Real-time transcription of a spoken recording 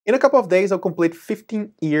In a couple of days, I'll complete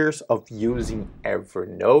 15 years of using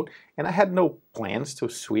Evernote, and I had no plans to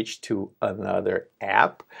switch to another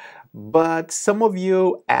app, but some of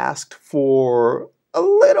you asked for a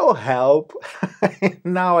little help.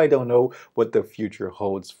 Now I don't know what the future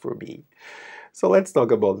holds for me. So let's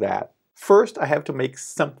talk about that. First, I have to make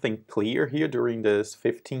something clear here. During this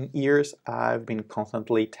 15 years, I've been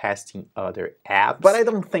constantly testing other apps, but I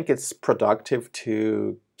don't think it's productive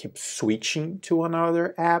to keep switching to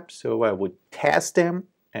another app. So I would test them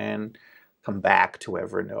and come back to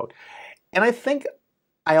Evernote. And I think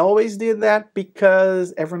I always did that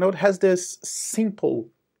because Evernote has this simple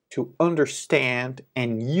to understand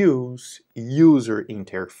and use user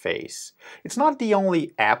interface. It's not the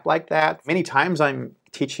only app like that. Many times I'm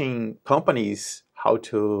teaching companies how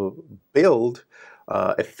to build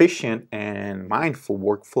efficient and mindful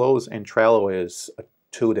workflows, and Trello is a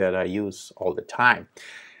tool that I use all the time.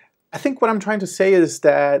 I think what I'm trying to say is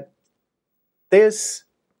that this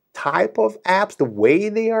type of apps, the way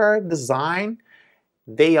they are designed,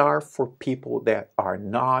 they are for people that are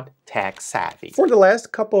not tech savvy. For the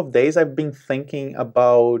last couple of days, I've been thinking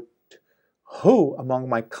about who among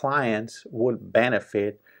my clients would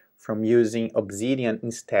benefit from using Obsidian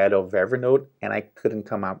instead of Evernote, and I couldn't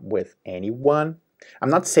come up with anyone. I'm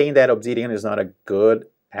not saying that Obsidian is not a good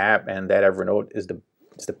app and that Evernote is the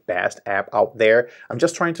best app out there. I'm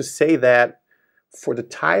just trying to say that for the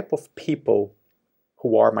type of people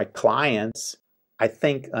who are my clients, I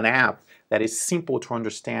think an app that is simple to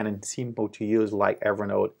understand and simple to use like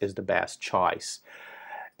Evernote is the best choice.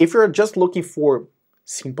 If you're just looking for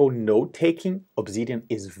simple note-taking, Obsidian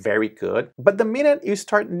is very good. But the minute you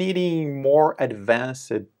start needing more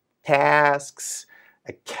advanced tasks,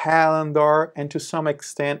 a calendar, and to some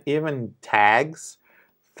extent even tags,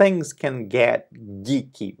 things can get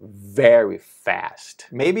geeky very fast.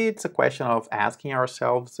 Maybe it's a question of asking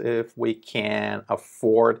ourselves if we can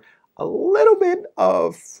afford a little bit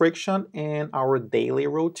of friction in our daily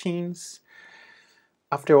routines.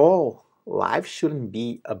 After all, life shouldn't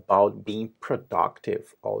be about being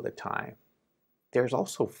productive all the time. There's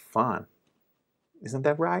also fun. Isn't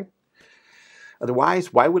that right?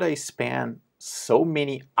 Otherwise, why would I spend so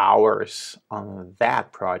many hours on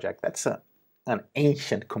that project? That's an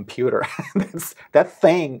ancient computer. That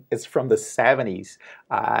thing is from the 70s.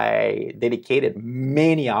 I dedicated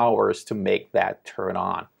many hours to make that turn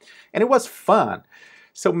on. And it was fun.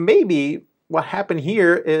 So maybe what happened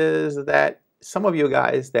here is that some of you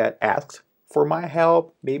guys that asked for my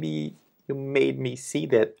help, maybe you made me see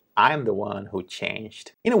that I'm the one who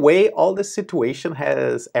changed. In a way, all this situation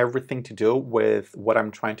has everything to do with what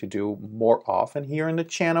I'm trying to do more often here on the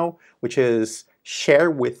channel, which is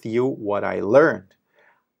share with you what I learned.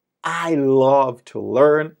 I love to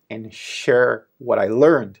learn and share what I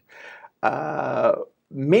learned.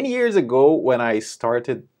 Many years ago when I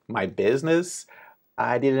started my business,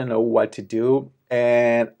 I didn't know what to do,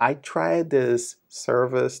 and I tried this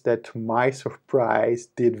service that to my surprise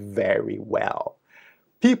did very well.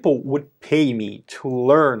 People would pay me to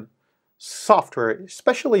learn software,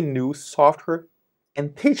 especially new software,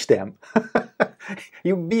 and teach them.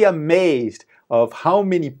 You'd be amazed of how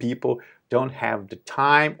many people don't have the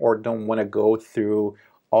time or don't want to go through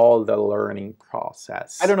all the learning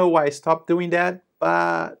process. I don't know why I stopped doing that,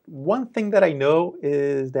 but one thing that I know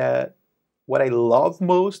is that what I love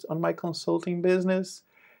most on my consulting business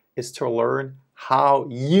is to learn how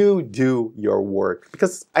you do your work,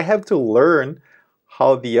 because I have to learn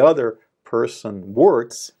how the other person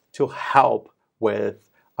works to help with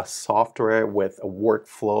a software, with a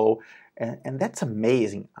workflow, and that's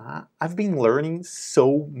amazing. I've been learning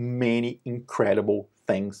so many incredible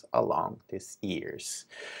things along these years.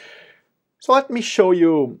 So let me show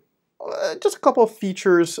you just a couple of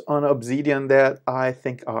features on Obsidian that I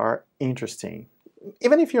think are interesting.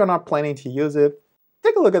 Even if you're not planning to use it,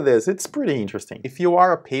 take a look at this. It's pretty interesting. If you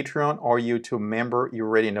are a Patreon or YouTube member, you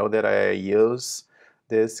already know that I use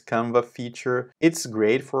this Canva feature. It's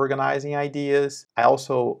great for organizing ideas. I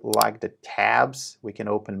also like the tabs. We can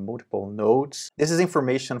open multiple notes. This is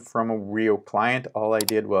information from a real client. All I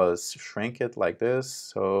did was shrink it like this.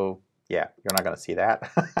 So yeah, you're not gonna see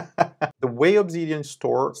that. The way Obsidian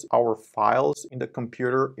stores our files in the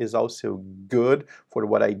computer is also good for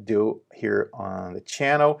what I do here on the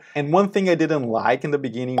channel. And one thing I didn't like in the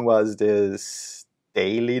beginning was this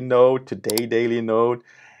daily note, today daily note.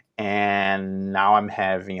 and now I'm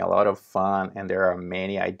having a lot of fun, and there are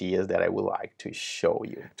many ideas that I would like to show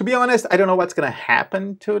you. To be honest, I don't know what's gonna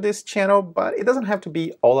happen to this channel, but it doesn't have to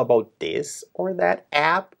be all about this or that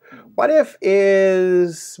app. What if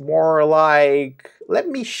is more like, let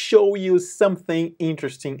me show you something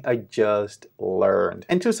interesting I just learned.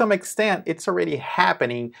 And to some extent, it's already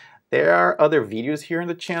happening. There are other videos here on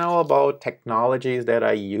the channel about technologies that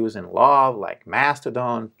I use and love, like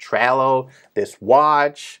Mastodon, Trello, this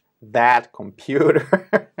watch, that computer.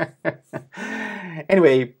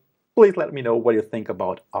 Anyway, please let me know what you think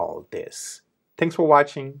about all this. Thanks for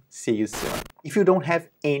watching. See you soon. If you don't have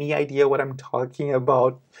any idea what I'm talking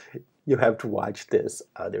about, you have to watch this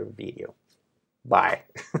other video. Bye.